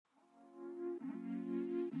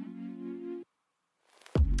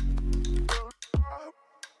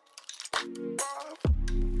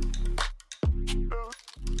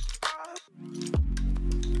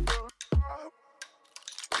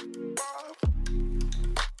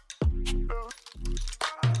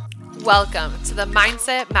Welcome to the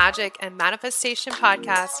Mindset, Magic, and Manifestation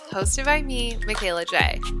podcast hosted by me, Michaela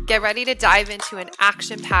J. Get ready to dive into an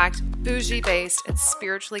action-packed, bougie-based, and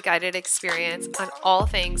spiritually guided experience on all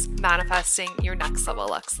things manifesting your next level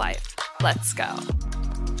Lux life. Let's go.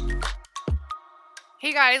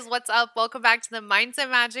 Hey guys, what's up? Welcome back to the Mindset,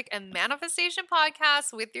 Magic, and Manifestation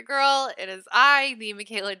podcast with your girl. It is I, the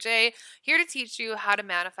Michaela J, here to teach you how to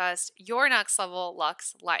manifest your next level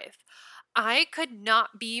Lux life. I could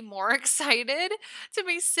not be more excited to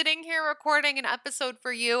be sitting here recording an episode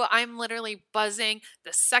for you. I'm literally buzzing.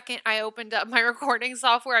 The second I opened up my recording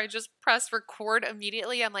software, I just pressed record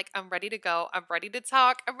immediately. I'm like, I'm ready to go. I'm ready to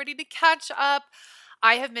talk. I'm ready to catch up.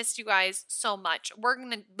 I have missed you guys so much. We're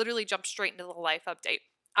going to literally jump straight into the life update.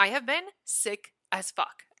 I have been sick as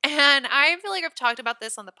fuck. And I feel like I've talked about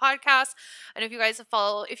this on the podcast. And if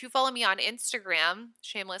you follow me on Instagram,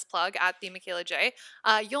 shameless plug at the Michaela J,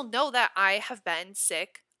 you'll know that I have been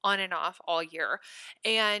sick on and off all year.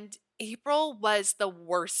 And April was the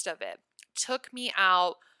worst of it. Took me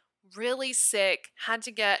out really sick, had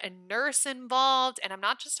to get a nurse involved. And I'm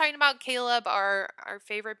not just talking about Caleb, our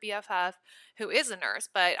favorite BFF, who is a nurse,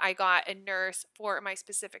 but I got a nurse for my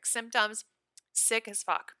specific symptoms. Sick as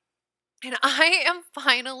fuck. And I am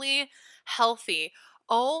finally healthy.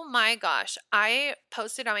 Oh my gosh. I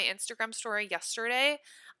posted on my Instagram story yesterday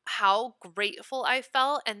how grateful I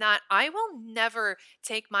felt and that I will never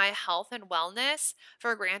take my health and wellness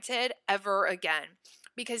for granted ever again.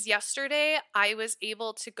 Because yesterday I was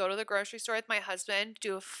able to go to the grocery store with my husband,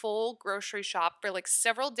 do a full grocery shop for like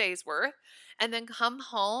several days worth, and then come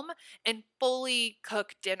home and fully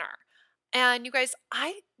cook dinner. And you guys,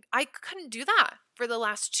 I couldn't do that for the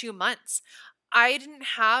last 2 months. I didn't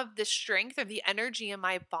have the strength or the energy in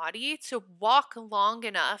my body to walk long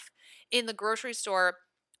enough in the grocery store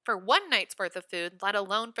for one night's worth of food, let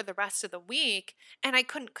alone for the rest of the week. And I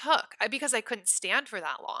couldn't cook because I couldn't stand for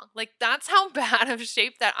that long. Like, that's how bad of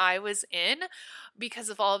shape that I was in because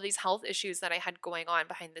of all of these health issues that I had going on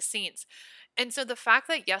behind the scenes. And so the fact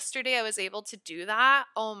that yesterday I was able to do that,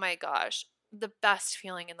 oh my gosh, the best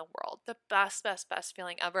feeling in the world, the best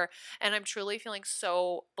feeling ever. And I'm truly feeling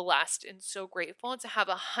so blessed and so grateful to have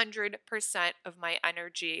 100% of my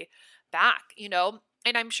energy back,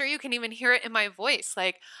 And I'm sure you can even hear it in my voice.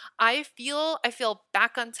 Like, I feel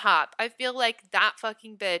back on top. I feel like that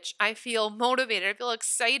fucking bitch. I feel motivated. I feel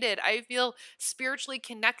excited. I feel spiritually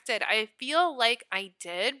connected. I feel like I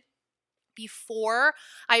did before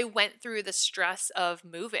I went through the stress of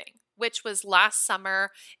moving, which was last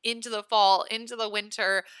summer into the fall, into the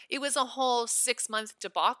winter. It was a whole 6-month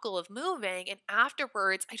debacle of moving. And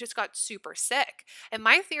afterwards, I just got super sick. And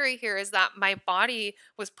my theory here is that my body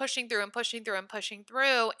was pushing through and pushing through and pushing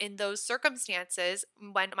through in those circumstances.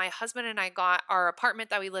 When my husband and I got our apartment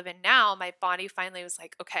that we live in now, my body finally was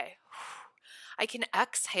like, okay, I can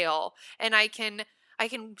exhale and I can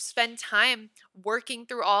spend time working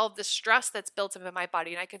through all of the stress that's built up in my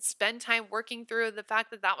body. And I can spend time working through the fact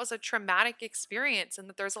that that was a traumatic experience and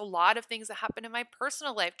that there's a lot of things that happened in my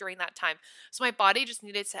personal life during that time. So my body just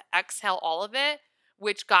needed to exhale all of it,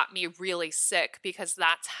 which got me really sick because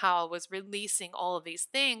that's how I was releasing all of these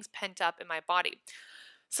things pent up in my body.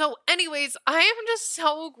 So anyways, I am just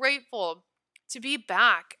so grateful to be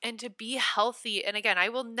back and to be healthy. And again, I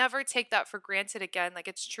will never take that for granted again. Like,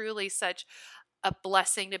 it's truly such a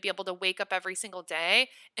blessing to be able to wake up every single day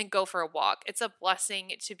and go for a walk. It's a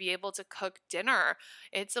blessing to be able to cook dinner.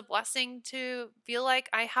 It's a blessing to feel like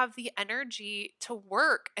I have the energy to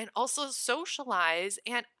work and also socialize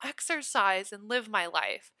and exercise and live my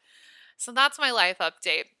life. So that's my life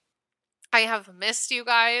update. I have missed you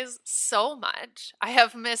guys so much. I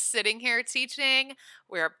have missed sitting here teaching.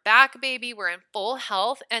 We're back, baby. We're in full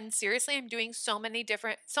health. And seriously, I'm doing so many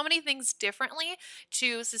things differently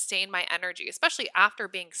to sustain my energy, especially after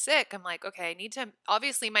being sick. I'm like, okay,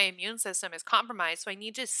 obviously my immune system is compromised. So I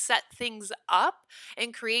need to set things up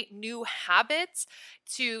and create new habits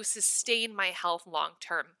to sustain my health long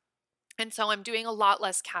term. And so I'm doing a lot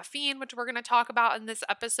less caffeine, which we're going to talk about in this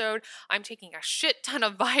episode. I'm taking a shit ton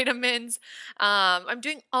of vitamins. I'm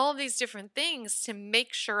doing all of these different things to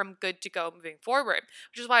make sure I'm good to go moving forward,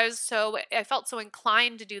 which is why I felt so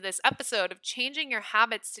inclined to do this episode of changing your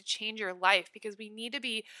habits to change your life, because we need to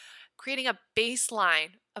be creating a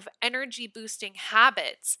baseline of energy boosting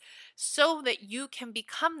habits so that you can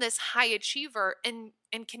become this high achiever and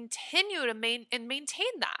continue to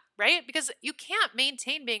maintain that, right? Because you can't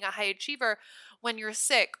maintain being a high achiever when you're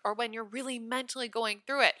sick or when you're really mentally going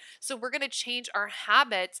through it. So we're going to change our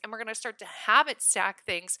habits and we're going to start to habit stack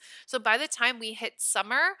things. So by the time we hit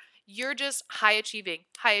summer, you're just high achieving,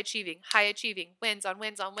 wins on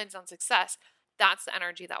wins on wins on success. That's the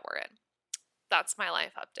energy that we're in. That's my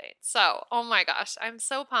life update. So, oh my gosh, I'm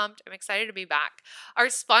so pumped. I'm excited to be back. Our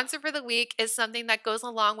sponsor for the week is something that goes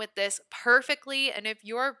along with this perfectly. And if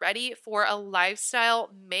you're ready for a lifestyle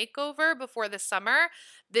makeover before the summer,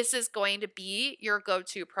 this is going to be your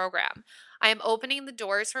go-to program. I am opening the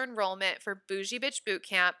doors for enrollment for Bougie Bitch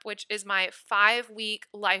Bootcamp, which is my 5-week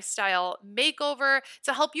lifestyle makeover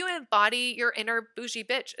to help you embody your inner bougie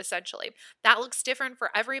bitch, essentially. That looks different for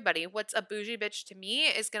everybody. What's a bougie bitch to me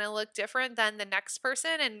is going to look different than the next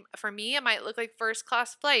person. And for me, it might look like first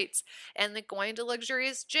class flights and like going to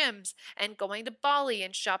luxurious gyms and going to Bali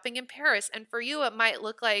and shopping in Paris. And for you, it might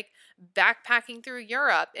look like backpacking through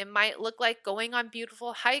Europe. It might look like going on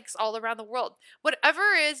beautiful hikes all around the world. Whatever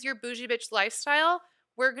is your bougie bitch lifestyle,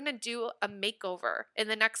 we're going to do a makeover in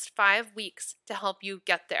the next 5 weeks to help you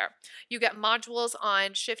get there. You get modules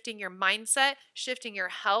on shifting your mindset, shifting your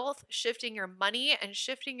health, shifting your money, and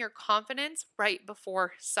shifting your confidence right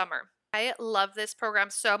before summer. I love this program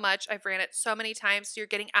so much. I've ran it so many times. So you're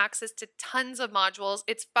getting access to tons of modules.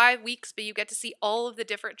 It's 5 weeks, but you get to see all of the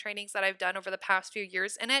different trainings that I've done over the past few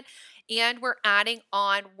years in it. And we're adding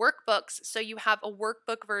on workbooks. So you have a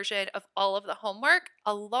workbook version of all of the homework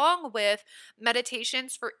along with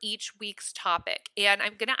meditations for each week's topic. And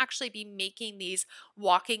I'm going to actually be making these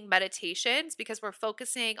walking meditations because we're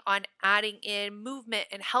focusing on adding in movement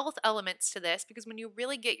and health elements to this, because when you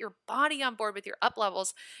really get your body on board with your up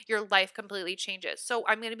levels, your life completely changes. So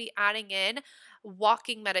I'm going to be adding in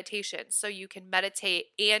walking meditation so you can meditate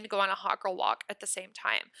and go on a hot girl walk at the same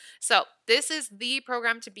time. So this is the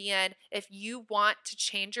program to be in if you want to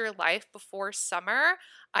change your life before summer.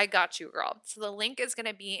 I got you, girl. So the link is going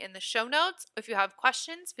to be in the show notes. If you have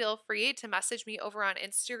questions, feel free to message me over on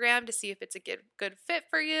Instagram to see if it's a good fit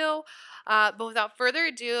for you. But without further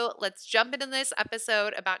ado, let's jump into this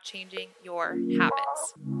episode about changing your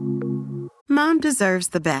habits. Mom deserves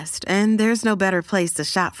the best, and there's no better place to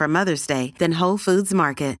shop for Mother's Day than Whole Foods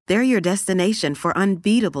Market. They're your destination for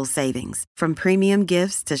unbeatable savings, from premium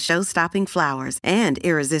gifts to show-stopping flowers and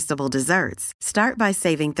irresistible desserts. Start by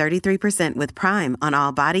saving 33% with Prime on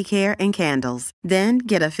all body care and candles. Then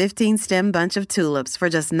get a 15-stem bunch of tulips for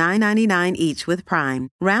just $9.99 each with Prime.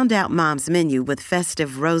 Round out Mom's menu with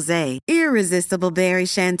festive rosé, irresistible berry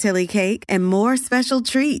chantilly cake, and more special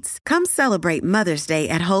treats. Come celebrate Mother's Day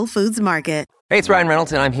at Whole Foods Market. Hey, it's Ryan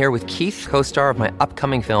Reynolds, and I'm here with Keith, co-star of my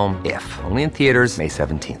upcoming film, If, only in theaters May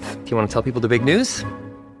 17th. Do you want to tell people the big news?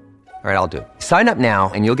 All right, I'll do it. Sign up now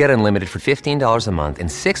and you'll get unlimited for $15 a month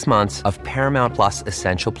and 6 months of Paramount Plus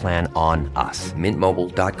Essential Plan on us.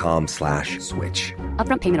 MintMobile.com/switch.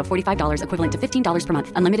 Upfront payment of $45 equivalent to $15 per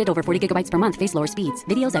month. Unlimited over 40 gigabytes per month. Face lower speeds.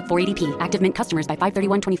 Videos at 480p. Active Mint customers by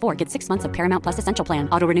 531.24 get 6 months of Paramount Plus Essential Plan.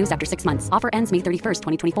 Auto renews after 6 months. Offer ends May 31st,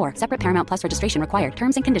 2024. Separate Paramount Plus registration required.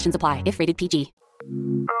 Terms and conditions apply if rated PG.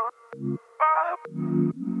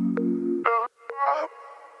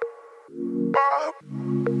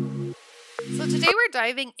 So today we're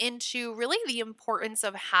diving into really the importance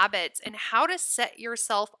of habits and how to set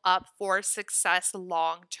yourself up for success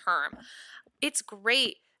long term. It's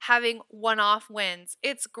great having one-off wins.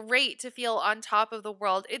 It's great to feel on top of the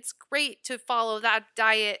world. It's great to follow that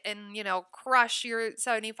diet and, crush your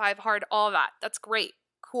 75 hard, all that. That's great.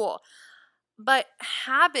 Cool. But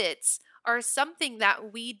habits are something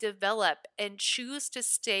that we develop and choose to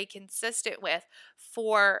stay consistent with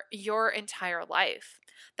for your entire life.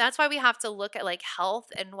 That's why we have to look at like health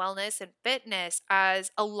and wellness and fitness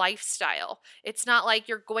as a lifestyle. It's not like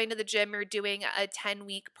you're going to the gym, you're doing a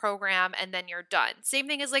 10-week program, and then you're done. Same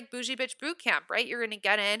thing as like Bougie Bitch Bootcamp, right? You're going to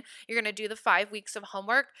get in, you're going to do the 5 weeks of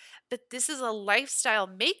homework, but this is a lifestyle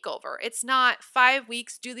makeover. It's not 5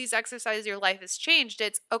 weeks, do these exercises, your life has changed.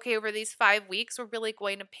 It's okay, over these 5 weeks, we're really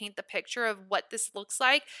going to paint the picture of what this looks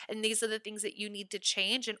like. And these are the things that you need to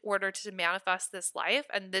change in order to manifest this life.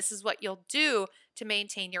 And this is what you'll do to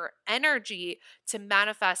maintain your energy to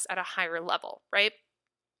manifest at a higher level, right?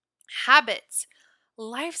 Habits,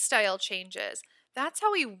 lifestyle changes. That's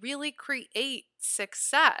how we really create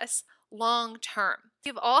success long term.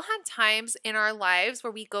 We've all had times in our lives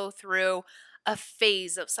where we go through a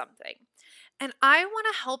phase of something. And I want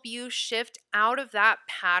to help you shift out of that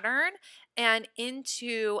pattern and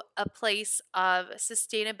into a place of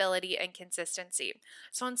sustainability and consistency.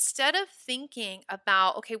 So instead of thinking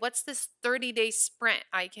about, okay, what's this 30-day sprint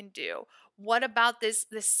I can do? What about this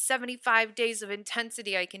 75 days of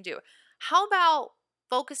intensity I can do? How about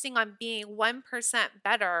focusing on being 1%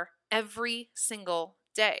 better every single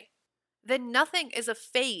day? Then nothing is a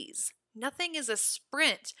phase Nothing is a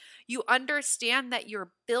sprint. You understand that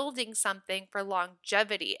you're building something for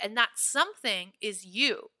longevity, and that something is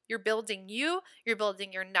you. You're building you're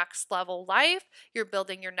building your next level life, you're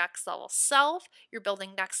building your next level self, you're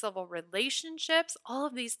building next level relationships, all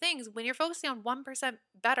of these things when you're focusing on 1%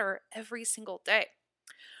 better every single day.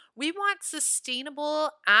 We want sustainable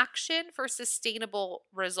action for sustainable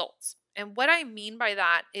results. And what I mean by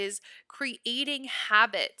that is creating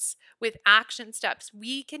habits with action steps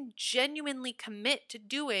we can genuinely commit to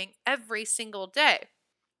doing every single day.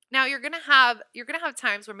 Now you're going to have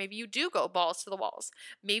times where maybe you do go balls to the walls.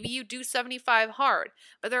 Maybe you do 75 hard,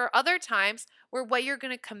 but there are other times where what you're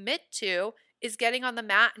going to commit to is getting on the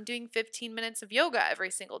mat and doing 15 minutes of yoga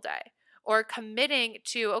every single day, or committing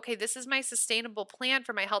to, okay, this is my sustainable plan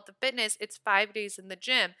for my health and fitness. It's 5 days in the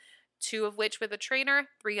gym, 2 of which with a trainer,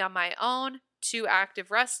 3 on my own, 2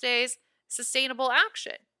 active rest days, sustainable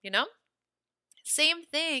action, you know? Same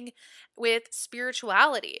thing with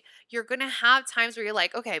spirituality. You're going to have times where you're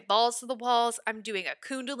like, okay, balls to the walls. I'm doing a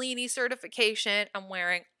Kundalini certification. I'm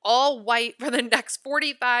wearing all white for the next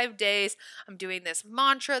 45 days. I'm doing this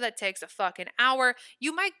mantra that takes a fucking hour.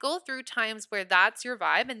 You might go through times where that's your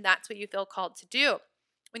vibe and that's what you feel called to do.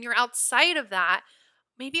 When you're outside of that,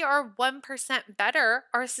 maybe our 1% better,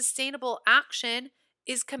 our sustainable action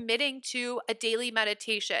is committing to a daily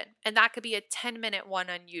meditation. And that could be a 10-minute one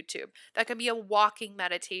on YouTube. That could be a walking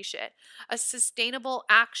meditation. A sustainable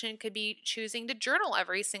action could be choosing to journal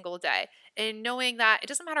every single day and knowing that it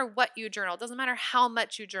doesn't matter what you journal, it doesn't matter how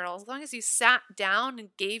much you journal, as long as you sat down and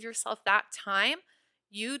gave yourself that time,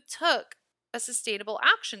 you took a sustainable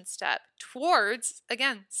action step towards,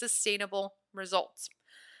 again, sustainable results.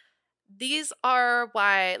 These are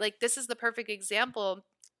why, like, this is the perfect example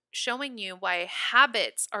showing you why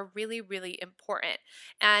habits are really, really important.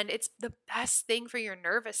 And it's the best thing for your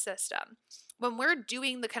nervous system. When we're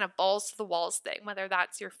doing the kind of balls to the walls thing, whether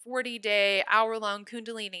that's your 40-day, hour-long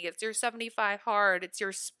Kundalini, it's your 75 hard, it's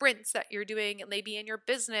your sprints that you're doing maybe in your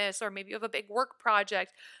business, or maybe you have a big work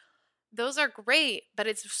project, those are great, but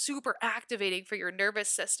it's super activating for your nervous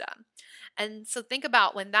system. And so think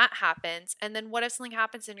about when that happens, and then what if something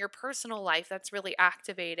happens in your personal life that's really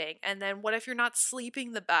activating? And then what if you're not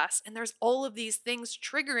sleeping the best and there's all of these things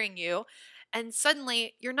triggering you, and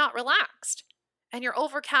suddenly you're not relaxed and you're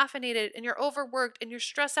over caffeinated and you're overworked and you're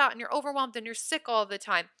stressed out and you're overwhelmed and you're sick all the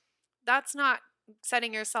time? That's not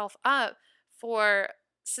setting yourself up for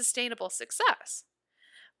sustainable success.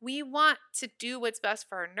 We want to do what's best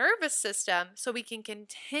for our nervous system so we can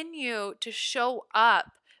continue to show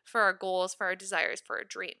up for our goals, for our desires, for our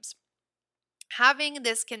dreams. Having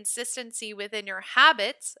this consistency within your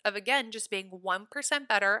habits of, again, just being 1%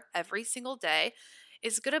 better every single day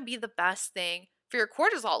is going to be the best thing for your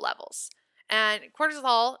cortisol levels. And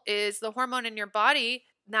cortisol is the hormone in your body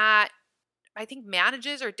that I think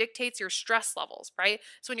manages or dictates your stress levels, right?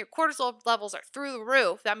 So when your cortisol levels are through the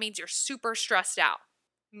roof, that means you're super stressed out.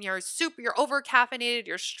 You're over caffeinated,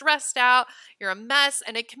 you're stressed out, you're a mess,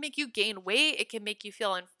 and it can make you gain weight. It can make you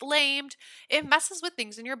feel inflamed. It messes with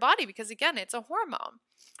things in your body because, again, it's a hormone.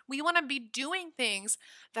 We want to be doing things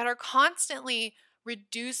that are constantly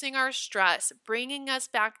reducing our stress, bringing us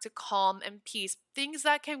back to calm and peace, things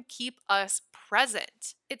that can keep us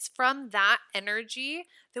present. It's from that energy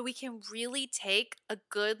that we can really take a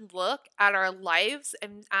good look at our lives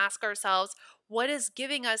and ask ourselves, what is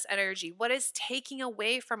giving us energy? What is taking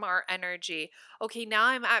away from our energy? Okay, now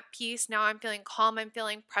I'm at peace. Now I'm feeling calm. I'm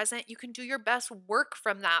feeling present. You can do your best work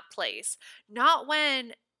from that place. Not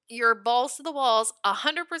when you're balls to the walls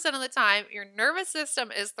 100% of the time, your nervous system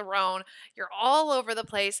is thrown, you're all over the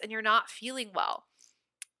place, and you're not feeling well.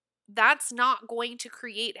 That's not going to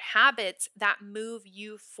create habits that move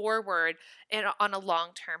you forward on a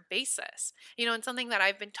long-term basis. And something that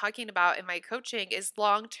I've been talking about in my coaching is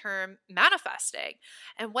long-term manifesting.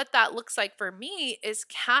 And what that looks like for me is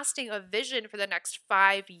casting a vision for the next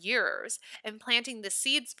 5 years and planting the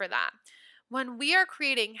seeds for that. When we are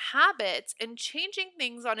creating habits and changing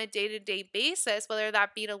things on a day-to-day basis, whether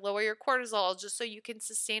that be to lower your cortisol just so you can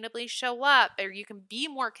sustainably show up or you can be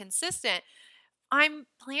more consistent, I'm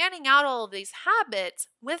planning out all of these habits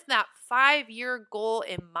with that 5-year goal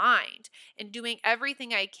in mind and doing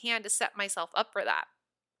everything I can to set myself up for that.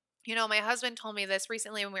 My husband told me this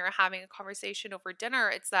recently when we were having a conversation over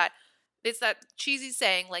dinner. It's that cheesy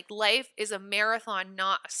saying, like, life is a marathon,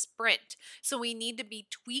 not a sprint. So we need to be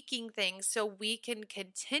tweaking things so we can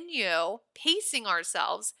continue pacing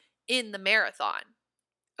ourselves in the marathon.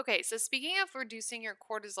 Okay, so speaking of reducing your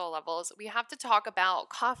cortisol levels, we have to talk about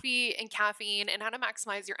coffee and caffeine and how to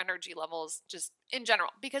maximize your energy levels just in general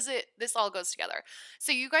because this all goes together.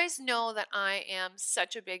 So you guys know that I am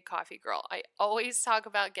such a big coffee girl. I always talk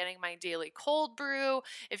about getting my daily cold brew.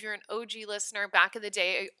 If you're an OG listener, back in the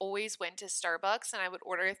day, I always went to Starbucks and I would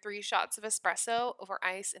order 3 shots of espresso over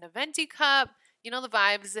ice in a venti cup. You know the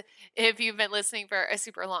vibes if you've been listening for a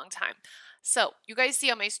super long time. So you guys see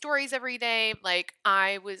on my stories every day, like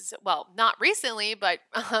I was, well, not recently, but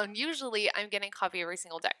usually I'm getting coffee every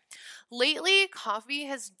single day. Lately, coffee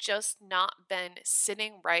has just not been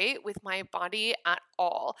sitting right with my body at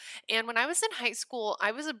all. And when I was in high school,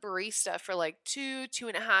 I was a barista for like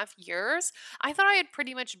 2.5 years. I thought I had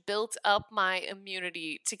pretty much built up my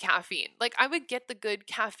immunity to caffeine. Like I would get the good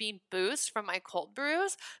caffeine boost from my cold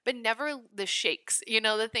brews, but never the shakes,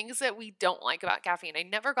 the things that we don't like about caffeine. I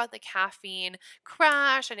never got the caffeine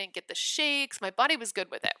crash. I didn't get the shakes. My body was good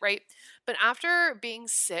with it, right? But after being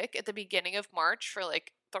sick at the beginning of March for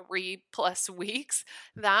like 3+ weeks,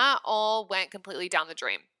 that all went completely down the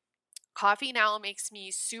drain. Coffee now makes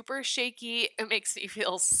me super shaky. It makes me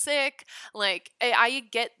feel sick. Like I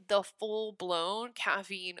get the full blown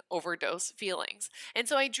caffeine overdose feelings. And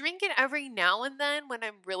so I drink it every now and then when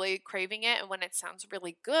I'm really craving it and when it sounds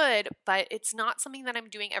really good, but it's not something that I'm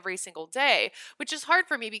doing every single day, which is hard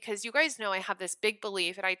for me because you guys know I have this big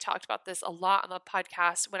belief, and I talked about this a lot on the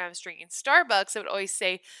podcast when I was drinking Starbucks. I would always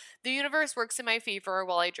say, the universe works in my favor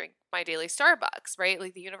while I drink my daily Starbucks, right?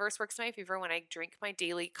 Like the universe works in my favor when I drink my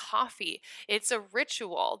daily coffee. It's a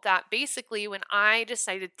ritual that basically when I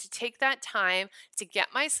decided to take that time to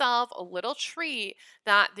get myself a little treat,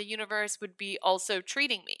 that the universe would be also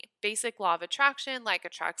treating me. Basic law of attraction, like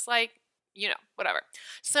attracts like, whatever.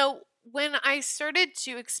 So when I started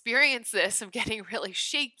to experience this of getting really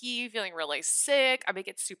shaky, feeling really sick, I would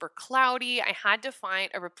get super cloudy, I had to find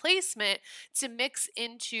a replacement to mix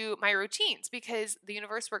into my routines because the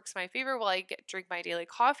universe works in my favor while I drink my daily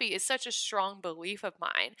coffee is such a strong belief of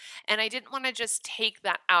mine. And I didn't want to just take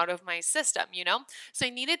that out of my system, So I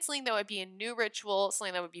needed something that would be a new ritual,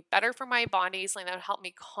 something that would be better for my body, something that would help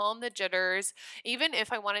me calm the jitters. Even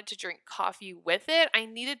if I wanted to drink coffee with it, I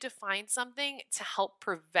needed to find something to help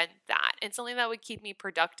prevent that and something that would keep me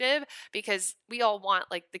productive because we all want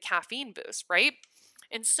like the caffeine boost, right?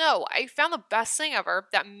 And so I found the best thing ever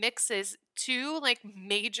that mixes two like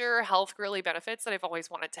major health girly benefits that I've always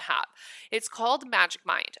wanted to have. It's called Magic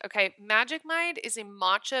Mind. Okay, Magic Mind is a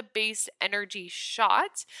matcha based energy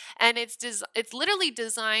shot, and it's literally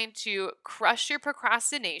designed to crush your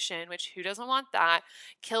procrastination, which who doesn't want that,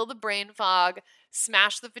 kill the brain fog,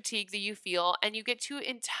 smash the fatigue that you feel, and you get to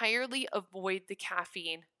entirely avoid the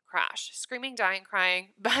caffeine crash. Screaming, dying, crying,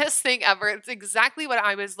 best thing ever. It's exactly what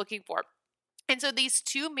I was looking for. And so these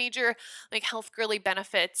two major like health girly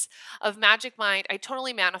benefits of Magic Mind, I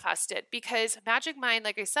totally manifested because Magic Mind,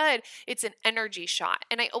 like I said, it's an energy shot.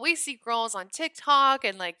 And I always see girls on TikTok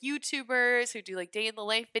and like YouTubers who do like day in the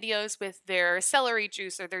life videos with their celery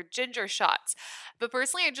juice or their ginger shots. But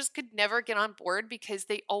personally, I just could never get on board because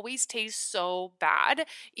they always taste so bad.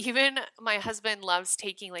 Even my husband loves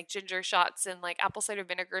taking like ginger shots and like apple cider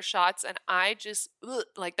vinegar shots. And I just,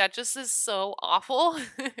 like that just is so awful.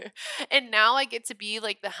 And now I get to be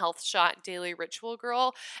like the health shot daily ritual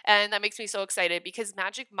girl. And that makes me so excited because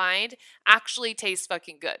Magic Mind actually tastes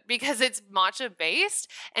fucking good because it's matcha based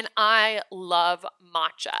and I love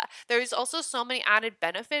matcha. There's also so many added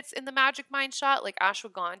benefits in the Magic Mind shot, like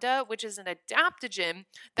ashwagandha, which is an adaptogen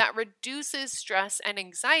that reduces stress and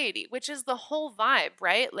anxiety, which is the whole vibe,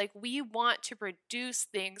 right? Like we want to reduce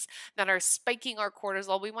things that are spiking our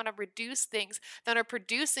cortisol. We want to reduce things that are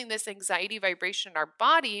producing this anxiety vibration in our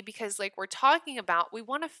body because like we're talking about, we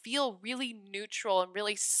want to feel really neutral and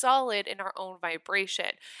really solid in our own vibration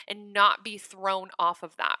and not be thrown off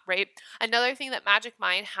of that, right? Another thing that Magic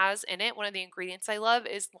Mind has in it, one of the ingredients I love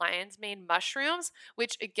is lion's mane mushrooms,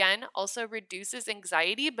 which again also reduces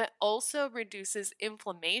anxiety, but also reduces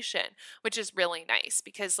inflammation, which is really nice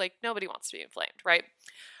because like nobody wants to be inflamed, right?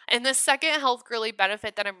 And the second health girly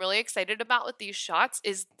benefit that I'm really excited about with these shots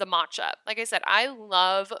is the matcha. Like I said, I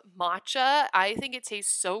love matcha. I think it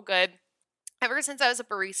tastes so good. Ever since I was a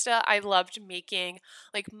barista, I loved making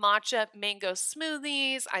like matcha mango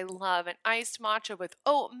smoothies. I love an iced matcha with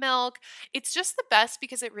oat milk. It's just the best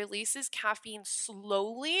because it releases caffeine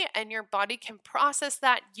slowly and your body can process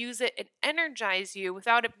that, use it, and energize you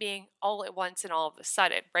without it being all at once and all of a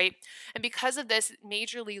sudden, right? And because of this, it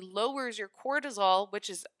majorly lowers your cortisol, which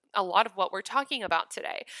is a lot of what we're talking about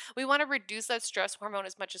today. We want to reduce that stress hormone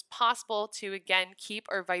as much as possible to, again, keep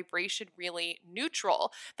our vibration really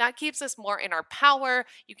neutral. That keeps us more in our power.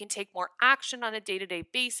 You can take more action on a day-to-day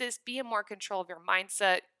basis, be in more control of your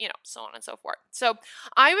mindset, so on and so forth. So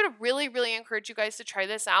I would really, really encourage you guys to try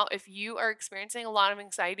this out if you are experiencing a lot of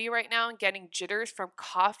anxiety right now and getting jitters from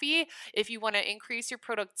coffee, if you want to increase your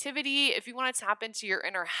productivity, if you want to tap into your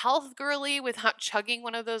inner health girly without chugging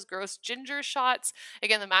one of those gross ginger shots.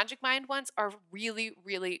 Again, the Magic Mind ones are really,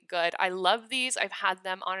 really good. I love these. I've had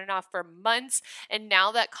them on and off for months. And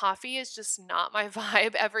now that coffee is just not my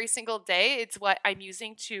vibe every single day, it's what I'm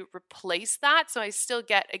using to replace that. So I still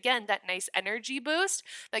get, again, that nice energy boost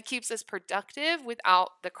that keeps us productive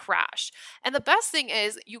without the crash. And the best thing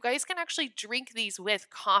is you guys can actually drink these with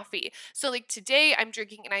coffee. So like today I'm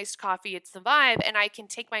drinking an iced coffee. It's the vibe. And I can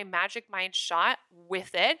take my Magic Mind shot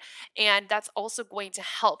with it. And that's also going to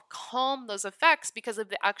help calm those effects because of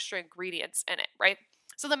the extra ingredients in it, right?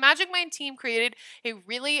 So the Magic Mind team created a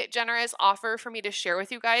really generous offer for me to share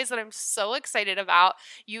with you guys that I'm so excited about.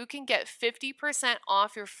 You can get 50%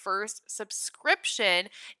 off your first subscription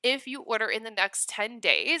if you order in the next 10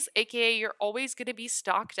 days, aka you're always going to be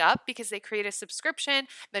stocked up because they create a subscription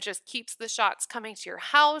that just keeps the shots coming to your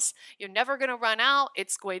house. You're never going to run out.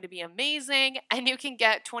 It's going to be amazing. And you can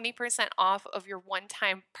get 20% off of your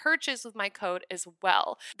one-time purchase with my code as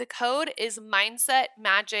well. The code is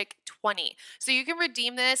MindsetMagic20. So you can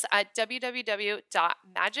redeem this at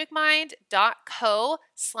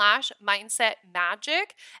www.magicmind.co/mindsetmagic.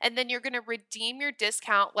 And then you're going to redeem your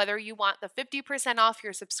discount, whether you want the 50% off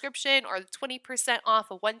your subscription or the 20%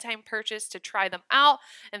 off a one-time purchase to try them out.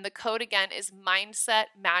 And the code again is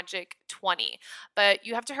MindsetMagic20. But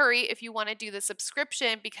you have to hurry if you want to do the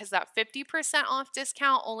subscription because that 50% off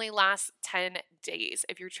discount only lasts 10 days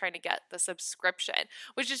if you're trying to get the subscription,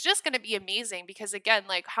 which is just going to be amazing because again,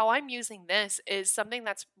 like how I'm using this is something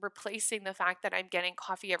that's replacing the fact that I'm getting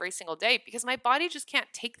coffee every single day because my body just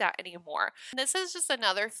can't take that anymore. And this is just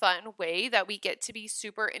another fun way that we get to be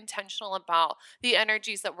super intentional about the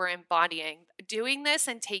energies that we're embodying. Doing this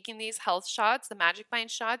and taking these health shots, the Magic Mind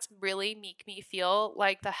shots, really make me feel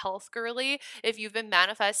like the health girly. If you've been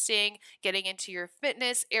manifesting, getting into your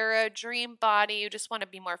fitness era, dream body, you just want to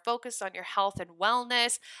be more focused on your health and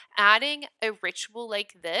wellness, adding a ritual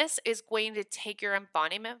like this is going to take your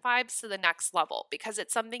embodiment vibes to the next level because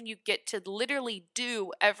it's something you get to literally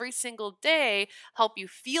do every single day, help you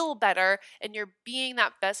feel better, and you're being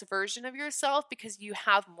that best version of yourself because you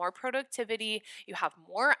have more productivity, you have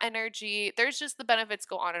more energy. There's just the benefits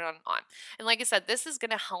go on and on and on. And like I said, this is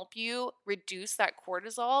going to help you reduce that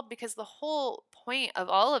cortisol because the whole point of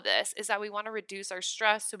all of this is that we want to reduce our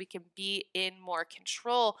stress so we can be in more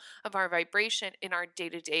control of our vibration in our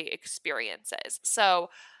day-to-day experiences.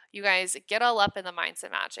 So you guys get all up in the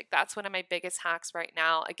Mindset Magic. That's one of my biggest hacks right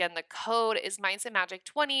now. Again, the code is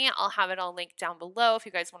MindsetMagic20. I'll have it all linked down below if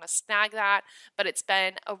you guys want to snag that. But it's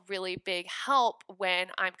been a really big help when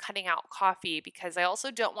I'm cutting out coffee because I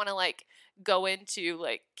also don't want to go into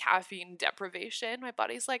caffeine deprivation. My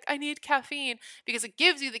body's like, I need caffeine because it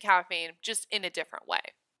gives you the caffeine just in a different way.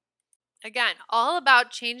 Again, all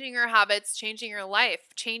about changing your habits, changing your life,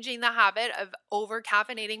 changing the habit of over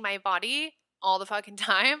caffeinating my body all the fucking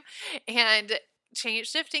time and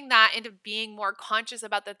shifting that into being more conscious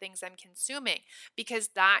about the things I'm consuming because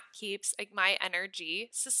that keeps my energy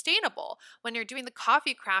sustainable. When you're doing the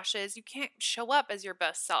coffee crashes, you can't show up as your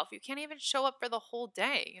best self. You can't even show up for the whole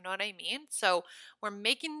day. You know what I mean? So we're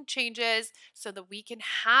making changes so that we can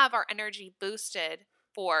have our energy boosted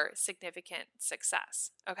for significant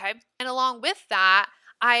success. Okay. And along with that,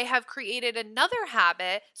 I have created another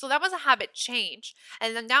habit. So that was a habit change.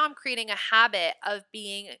 And then now I'm creating a habit of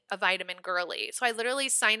being a vitamin girly. So I literally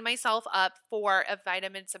signed myself up for a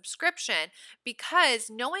vitamin subscription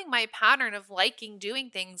because knowing my pattern of liking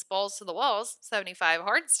doing things balls to the walls, 75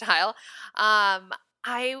 hard style,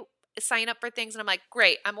 I sign up for things and I'm like,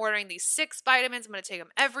 great, I'm ordering these 6 vitamins. I'm going to take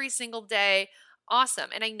them every single day. Awesome.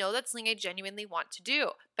 And I know that's something I genuinely want to do.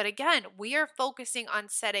 But again, we are focusing on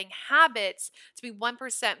setting habits to be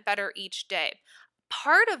 1% better each day.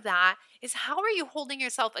 Part of that is how are you holding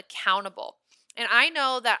yourself accountable? And I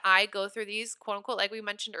know that I go through these, quote unquote, like we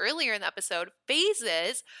mentioned earlier in the episode,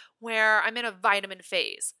 phases where I'm in a vitamin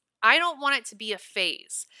phase. I don't want it to be a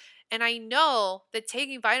phase. And I know that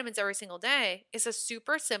taking vitamins every single day is a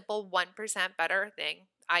super simple 1% better thing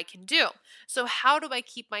I can do. So how do I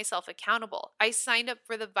keep myself accountable? I signed up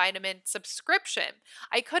for the vitamin subscription.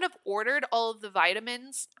 I could have ordered all of the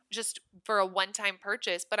vitamins just for a one-time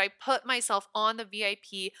purchase, but I put myself on the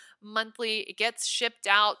VIP monthly. It gets shipped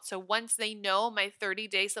out. So once they know my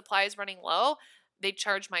 30-day supply is running low, They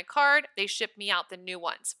charge my card, they ship me out the new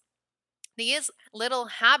ones. These little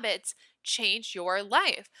habits change your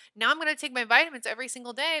life. Now I'm going to take my vitamins every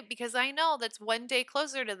single day because I know that's one day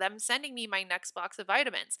closer to them sending me my next box of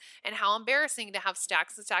vitamins. And how embarrassing to have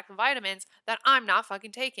stacks and stacks of vitamins that I'm not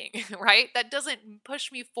fucking taking, right? That doesn't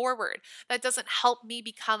push me forward. That doesn't help me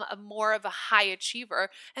become more of a high achiever.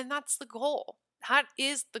 And that's the goal. That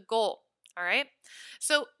is the goal. All right.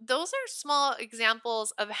 So those are small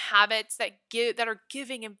examples of habits that are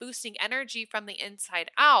giving and boosting energy from the inside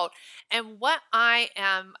out. And what I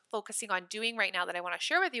am focusing on doing right now that I want to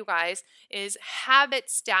share with you guys is habit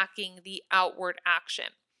stacking the outward action.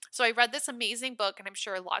 So I read this amazing book, and I'm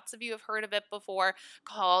sure lots of you have heard of it before,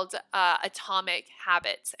 called Atomic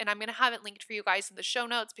Habits. And I'm going to have it linked for you guys in the show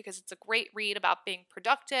notes because it's a great read about being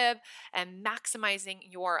productive and maximizing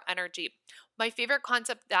your energy. My favorite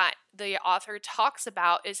concept that the author talks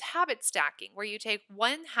about is habit stacking, where you take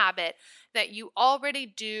one habit that you already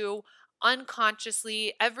do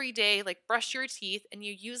unconsciously every day, like brush your teeth, and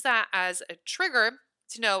you use that as a trigger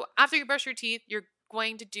to know after you brush your teeth, you're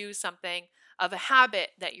going to do something of a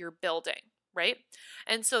habit that you're building, right?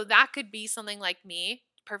 And so that could be something like me,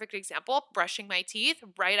 perfect example, brushing my teeth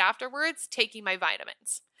right afterwards, taking my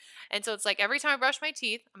vitamins. And so it's like every time I brush my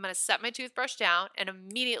teeth, I'm going to set my toothbrush down and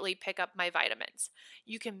immediately pick up my vitamins.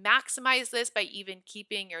 You can maximize this by even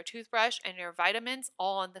keeping your toothbrush and your vitamins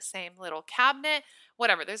all in the same little cabinet,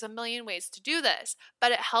 whatever. There's a million ways to do this,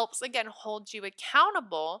 but it helps, again, hold you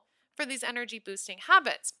accountable for these energy boosting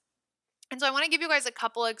habits. And so I want to give you guys a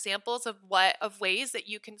couple examples of ways that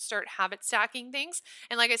you can start habit stacking things.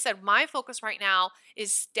 And like I said, my focus right now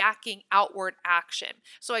is stacking outward action.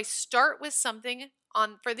 So I start with something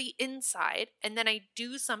for the inside, and then I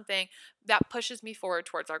do something that pushes me forward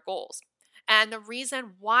towards our goals. And the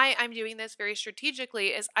reason why I'm doing this very strategically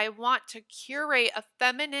is I want to curate a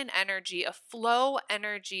feminine energy, a flow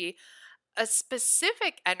energy, a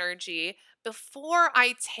specific energy before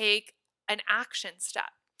I take an action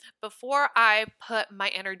step, before I put my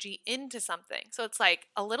energy into something. So it's like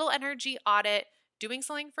a little energy audit, doing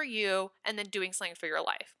something for you, and then doing something for your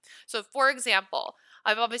life. So for example,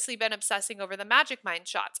 I've obviously been obsessing over the Magic Mind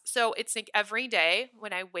shots. So it's like every day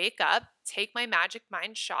when I wake up, take my Magic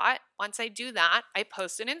Mind shot. Once I do that, I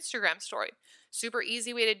post an Instagram story. Super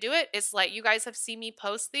easy way to do it is like you guys have seen me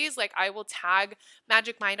post these. Like I will tag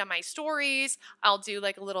Magic Mind on my stories. I'll do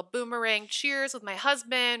like a little boomerang cheers with my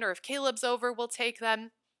husband, or if Caleb's over, we'll take them.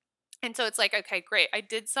 And so it's like, okay, great. I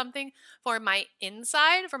did something for my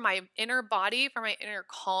inside, for my inner body, for my inner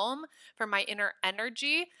calm, for my inner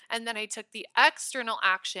energy. And then I took the external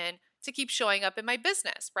action to keep showing up in my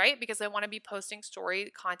business, right? Because I want to be posting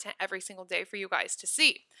story content every single day for you guys to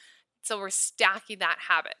see. So we're stacking that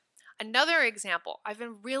habit. Another example, I've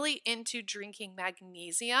been really into drinking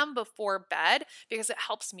magnesium before bed because it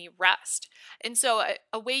helps me rest. And so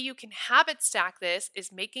a way you can habit stack this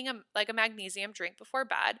is making a magnesium drink before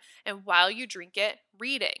bed, and while you drink it,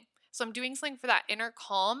 reading. So I'm doing something for that inner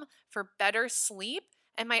calm, for better sleep.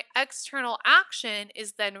 And my external action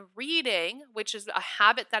is then reading, which is a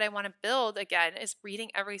habit that I want to build, again, is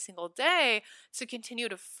reading every single day to continue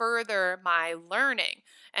to further my learning.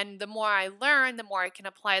 And the more I learn, the more I can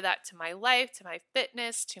apply that to my life, to my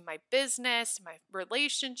fitness, to my business, to my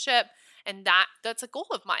relationship. And that's a goal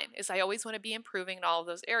of mine, is I always want to be improving in all of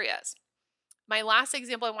those areas. My last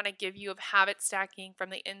example I want to give you of habit stacking from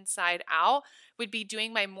the inside out would be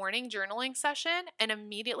doing my morning journaling session, and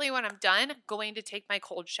immediately when I'm done, going to take my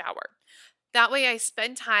cold shower. That way I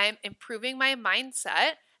spend time improving my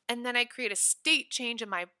mindset, and then I create a state change in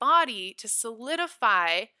my body to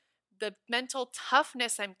solidify the mental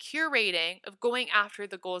toughness I'm curating of going after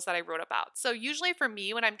the goals that I wrote about. So usually for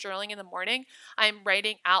me, when I'm journaling in the morning, I'm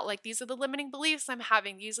writing out like, these are the limiting beliefs I'm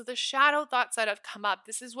having. These are the shadow thoughts that have come up.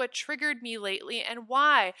 This is what triggered me lately and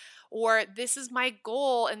why. Or this is my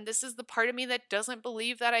goal, and this is the part of me that doesn't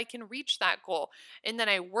believe that I can reach that goal. And then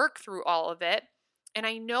I work through all of it. And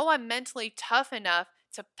I know I'm mentally tough enough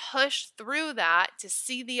to push through that, to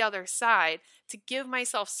see the other side, to give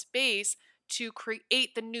myself space to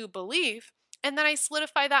create the new belief. And then I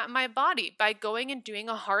solidify that in my body by going and doing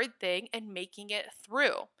a hard thing and making it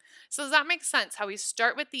through. So does that make sense? How we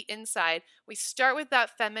start with the inside, we start with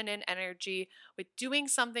that feminine energy, with doing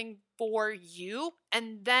something for you,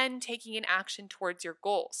 and then taking an action towards your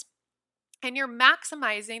goals. And you're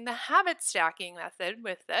maximizing the habit stacking method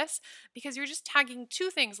with this because you're just tagging two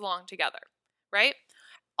things along together, right?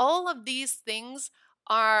 All of these things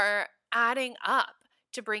are adding up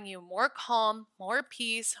to bring you more calm, more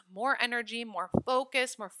peace, more energy, more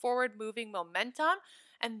focus, more forward moving momentum.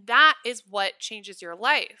 And that is what changes your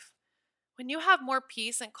life. When you have more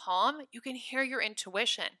peace and calm, you can hear your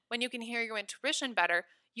intuition. When you can hear your intuition better,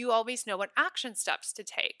 you always know what action steps to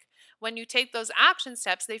take. When you take those action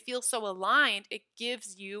steps, they feel so aligned, it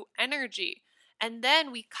gives you energy. And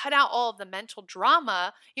then we cut out all of the mental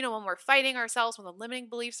drama, when we're fighting ourselves, when the limiting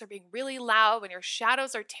beliefs are being really loud, when your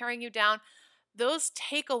shadows are tearing you down, those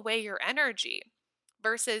take away your energy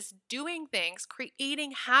versus doing things,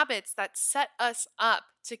 creating habits that set us up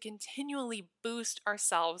to continually boost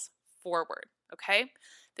ourselves forward, okay?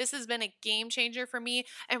 This has been a game changer for me.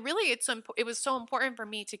 And really, it was so important for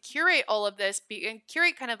me to curate all of this and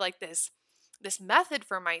curate kind of like this method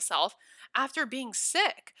for myself after being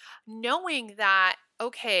sick, knowing that,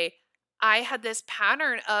 okay, I had this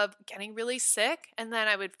pattern of getting really sick and then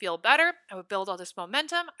I would feel better. I would build all this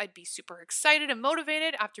momentum. I'd be super excited and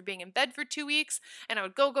motivated after being in bed for 2 weeks, and I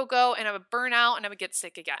would go, and I would burn out and I would get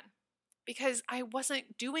sick again because I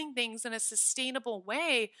wasn't doing things in a sustainable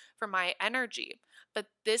way for my energy. But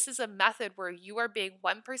this is a method where you are being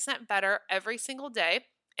 1% better every single day,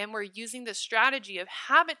 and we're using the strategy of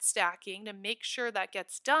habit stacking to make sure that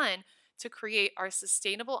gets done to create our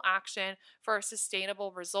sustainable action for our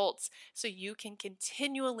sustainable results so you can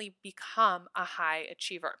continually become a high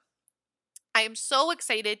achiever. I am so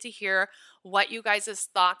excited to hear what you guys'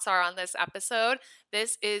 thoughts are on this episode.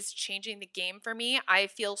 This is changing the game for me. I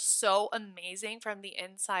feel so amazing from the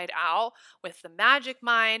inside out with the Magic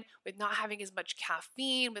Mind, with not having as much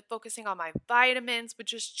caffeine, with focusing on my vitamins, with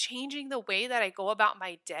just changing the way that I go about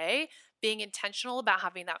my day, being intentional about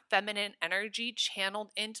having that feminine energy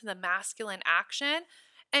channeled into the masculine action.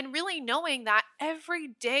 And really knowing that every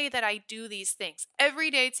day that I do these things, every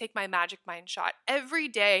day I take my Magic Mind shot, every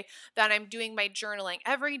day that I'm doing my journaling,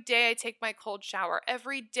 every day I take my cold shower,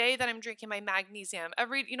 every day that I'm drinking my magnesium,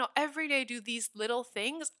 every day I do these little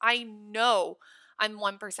things, I know I'm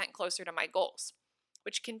 1% closer to my goals,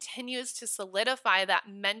 which continues to solidify that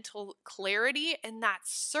mental clarity and that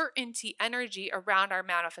certainty energy around our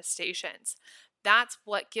manifestations. That's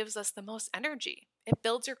what gives us the most energy. It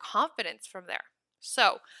builds your confidence from there.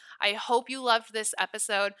 So I hope you loved this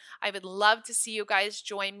episode. I would love to see you guys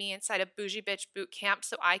join me inside of Bougie Bitch Bootcamp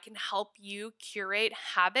so I can help you curate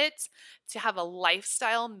habits to have a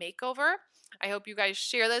lifestyle makeover. I hope you guys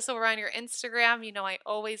share this over on your Instagram. I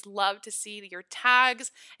always love to see your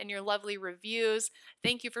tags and your lovely reviews.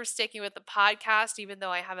 Thank you for sticking with the podcast, even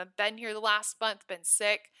though I haven't been here the last month, been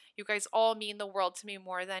sick. You guys all mean the world to me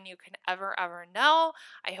more than you can ever know.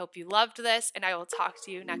 I hope you loved this, and I will talk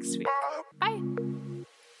to you next week. Bye.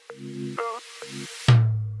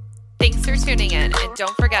 Thanks for tuning in, and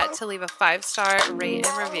don't forget to leave a 5-star rate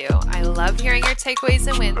and review. I love hearing your takeaways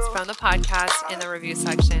and wins from the podcast in the review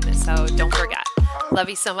section, so don't forget. Love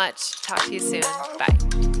you so much. Talk to you soon.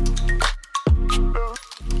 Bye.